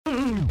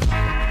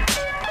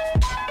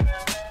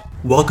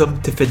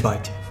Welcome to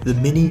FittBite, the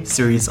mini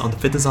series on the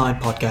Fit Design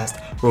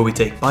podcast where we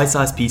take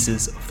bite-sized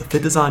pieces of the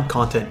fit design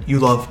content you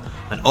love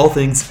on all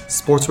things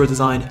sportswear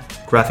design,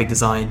 graphic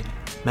design,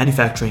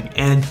 manufacturing,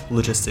 and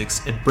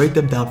logistics and break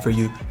them down for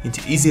you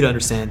into easy to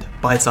understand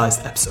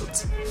bite-sized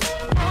episodes.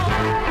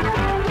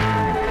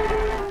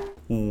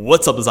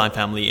 What's up, design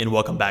family, and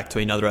welcome back to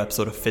another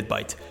episode of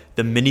FittBite,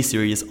 the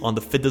mini-series on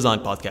the Fit Design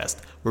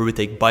podcast, where we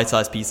take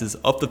bite-sized pieces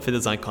of the fit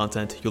design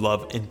content you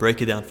love and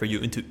break it down for you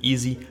into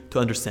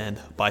easy-to-understand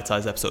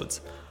bite-sized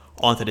episodes.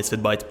 On today's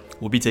FittBite,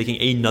 we'll be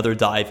taking another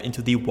dive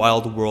into the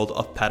wild world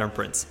of pattern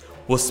prints.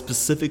 We'll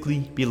specifically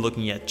be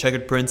looking at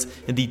checkered prints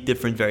and the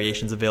different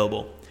variations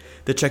available.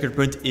 The checkered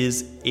print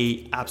is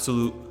an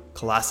absolute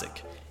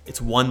classic.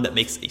 It's one that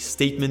makes a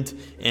statement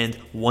and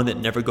one that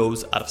never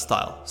goes out of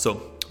style.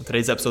 So, in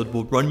today's episode,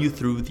 we'll run you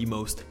through the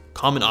most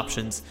common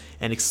options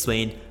and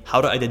explain how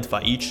to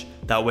identify each.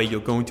 That way you're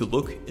going to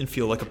look and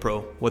feel like a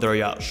pro, whether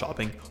you're out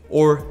shopping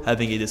or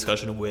having a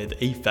discussion with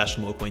a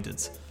fashionable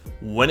acquaintance.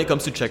 When it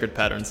comes to checkered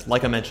patterns,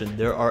 like I mentioned,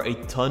 there are a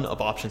ton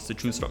of options to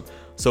choose from.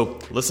 So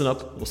listen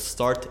up, we'll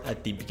start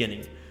at the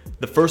beginning.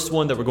 The first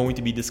one that we're going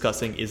to be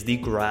discussing is the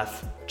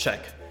graph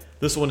check.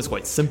 This one is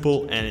quite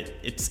simple, and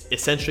it's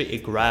essentially a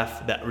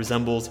graph that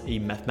resembles a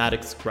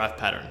mathematics graph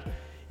pattern.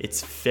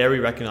 It's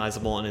very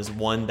recognizable and is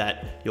one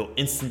that you'll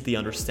instantly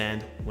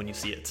understand when you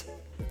see it.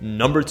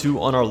 Number 2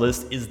 on our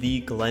list is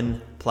the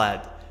Glen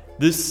plaid.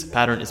 This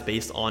pattern is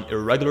based on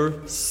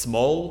irregular,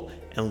 small,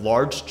 and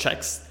large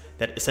checks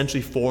that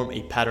essentially form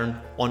a pattern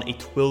on a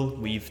twill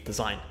weave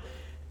design.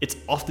 It's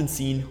often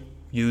seen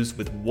used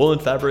with woolen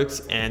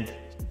fabrics and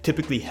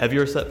typically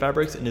heavier set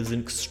fabrics, and is an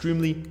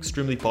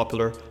extremely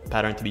popular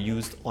pattern to be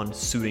used on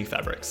suiting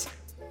fabrics.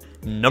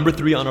 Number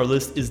 3 on our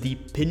list is the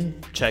pin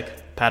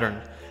check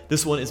pattern.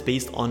 This one is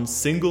based on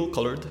single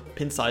colored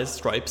pin-sized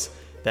stripes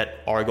that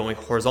are going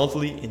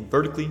horizontally and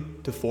vertically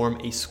to form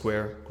a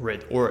square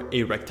grid or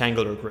a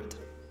rectangular grid.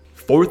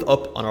 Fourth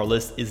up on our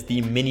list is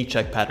the mini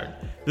check pattern.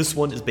 This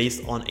one is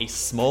based on a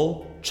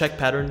small check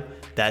pattern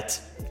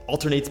that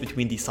alternates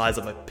between the size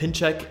of a pin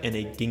check and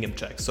a gingham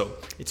check. So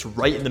it's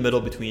right in the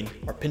middle between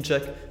our pin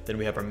check, then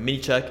we have our mini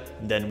check,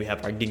 and then we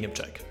have our gingham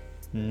check.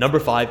 Number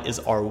 5 is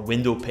our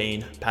window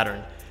pane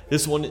pattern.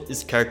 This one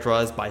is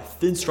characterized by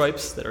thin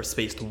stripes that are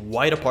spaced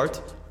wide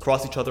apart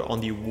across each other on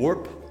the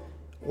warp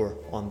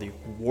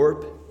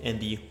and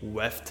the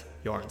weft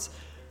yarns.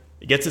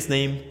 It gets its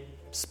name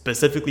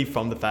specifically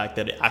from the fact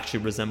that it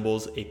actually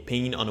resembles a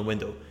pane on a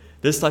window.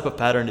 This type of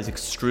pattern is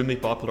extremely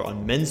popular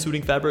on men's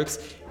suiting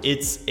fabrics.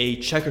 It's a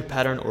checkered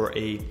pattern or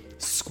a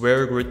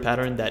square grid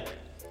pattern that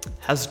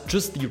has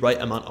just the right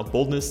amount of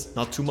boldness,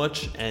 not too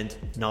much and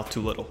not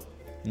too little.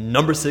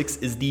 Number 6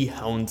 is the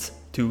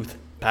houndstooth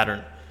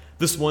pattern.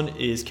 This one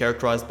is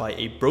characterized by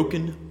a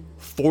broken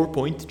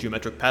 4-point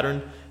geometric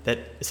pattern that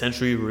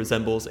essentially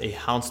resembles a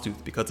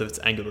houndstooth because of its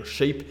angular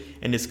shape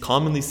and is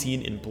commonly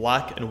seen in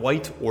black and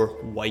white or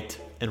white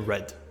and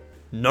red.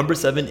 Number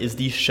 7 is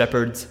the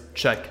shepherd's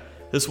check.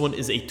 This one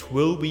is a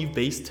twill weave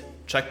based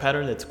check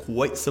pattern that's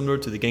quite similar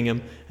to the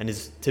gingham and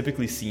is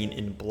typically seen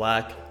in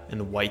black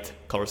and white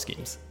color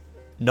schemes.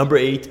 Number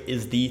 8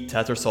 is the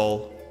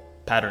tattersall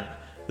pattern.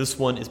 This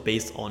one is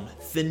based on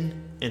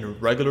thin and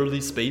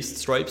regularly spaced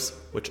stripes,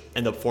 which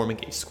end up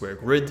forming a square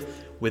grid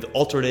with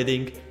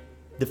alternating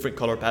different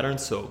color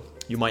patterns. So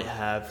you might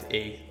have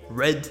a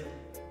red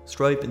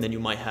stripe and then you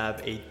might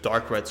have a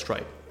dark red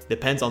stripe.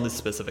 Depends on the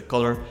specific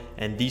color,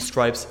 and these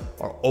stripes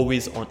are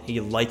always on a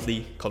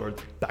lightly colored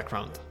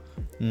background.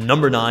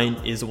 Number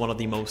 9 is one of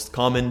the most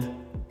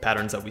common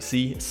patterns that we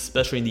see,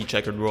 especially in the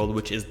checkered world,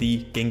 which is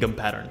the gingham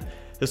pattern.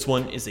 This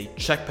one is a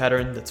check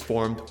pattern that's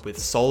formed with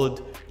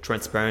solid,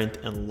 transparent,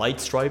 and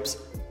light stripes,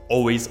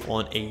 always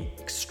on a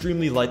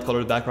extremely light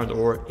colored background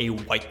or a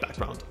white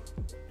background.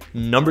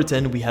 Number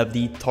 10, we have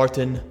the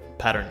tartan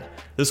pattern.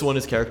 This one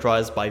is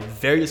characterized by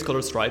various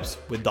colored stripes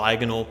with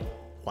diagonal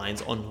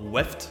lines on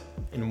weft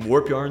and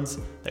warp yarns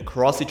that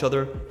cross each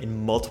other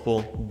in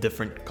multiple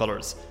different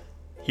colors.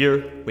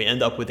 Here, we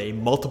end up with a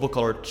multiple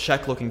colored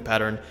check looking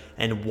pattern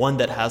and one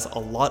that has a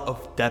lot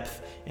of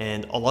depth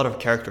and a lot of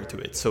character to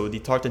it. So the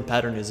tartan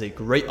pattern is a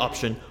great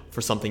option for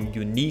something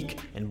unique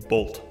and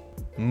bold.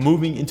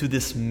 Moving into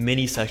this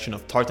mini section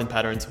of tartan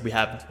patterns, we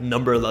have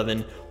number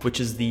 11, which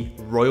is the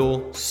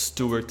Royal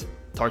Stuart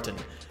tartan.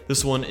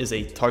 This one is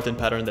a tartan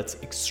pattern that's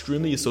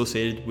extremely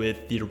associated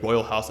with the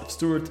royal house of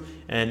Stuart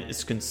and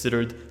is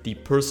considered the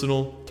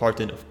personal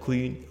tartan of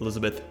Queen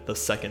Elizabeth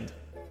II.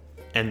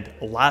 And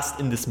last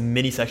in this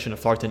mini section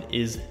of tartan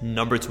is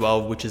number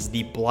 12, which is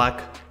the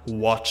Black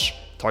Watch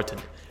tartan.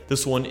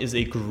 This one is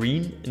a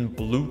green and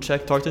blue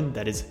check tartan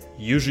that is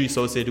usually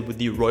associated with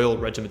the Royal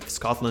Regiment of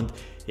Scotland.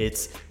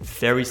 It's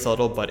very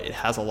subtle, but it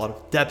has a lot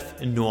of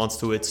depth and nuance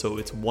to it, so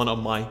it's one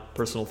of my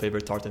personal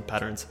favorite tartan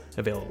patterns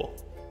available.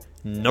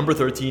 Number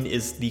 13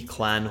 is the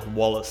Clan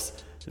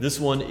Wallace. This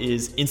one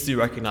is instantly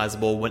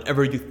recognizable.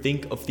 Whenever you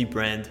think of the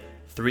brand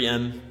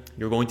 3M,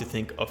 you're going to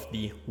think of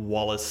the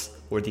Wallace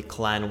or the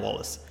Clan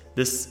Wallace.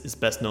 This is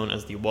best known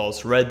as the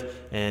Wallace Red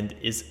and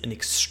is an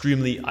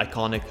extremely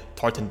iconic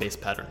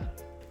tartan-based pattern.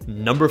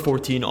 Number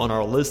 14 on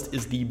our list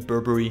is the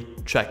Burberry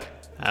check.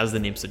 As the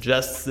name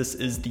suggests, this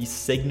is the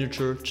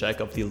signature check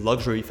of the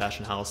luxury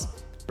fashion house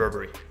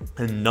Burberry.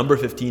 And number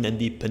 15 and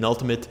the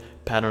penultimate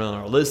pattern on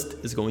our list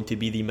is going to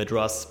be the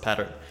Madras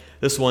pattern.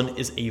 This one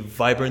is a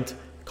vibrant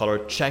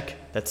color check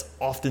that's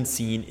often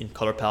seen in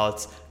color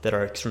palettes that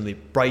are extremely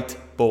bright,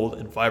 bold,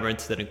 and vibrant,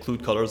 that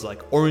include colors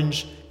like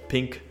orange,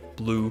 pink,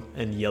 blue,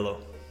 and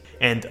yellow.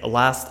 And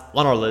last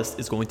on our list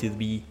is going to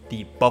be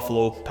the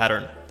buffalo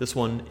pattern. This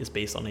one is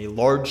based on a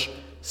large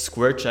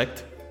square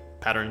checked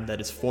pattern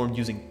that is formed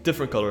using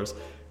different colors.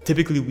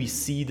 Typically we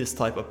see this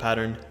type of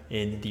pattern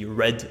in the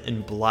red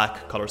and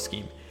black color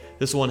scheme.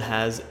 This one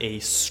has a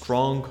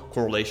strong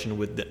correlation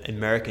with the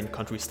American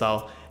country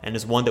style and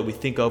is one that we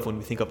think of when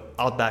we think of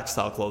outback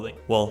style clothing.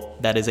 Well,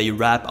 that is a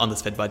wrap on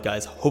this FittBite,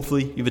 guys.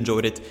 Hopefully you've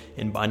enjoyed it,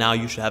 and by now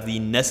you should have the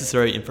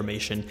necessary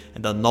information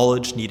and the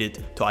knowledge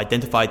needed to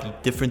identify the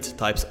different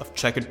types of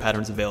checkered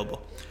patterns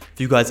available. If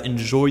you guys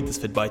enjoyed this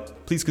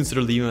FittBite, please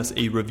consider leaving us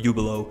a review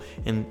below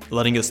and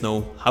letting us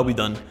know how we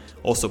done.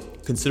 Also,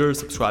 consider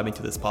subscribing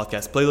to this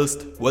podcast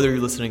playlist, whether you're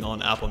listening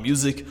on Apple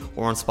Music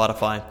or on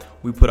Spotify.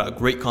 We put out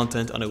great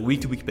content on a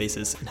week-to-week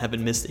basis and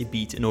haven't missed a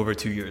beat in over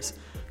 2 years.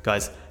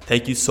 Guys,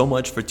 thank you so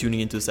much for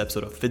tuning into this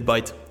episode of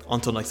FittBite.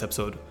 Until next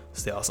episode,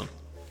 stay awesome.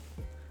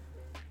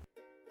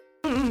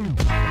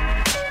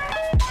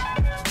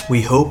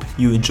 We hope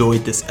you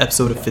enjoyed this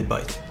episode of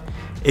FittBite.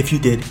 If you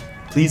did,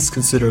 please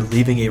consider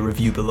leaving a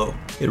review below.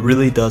 It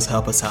really does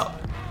help us out.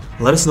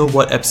 Let us know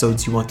what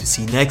episodes you want to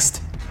see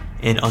next,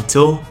 and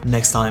until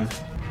next time,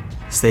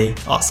 stay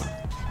awesome.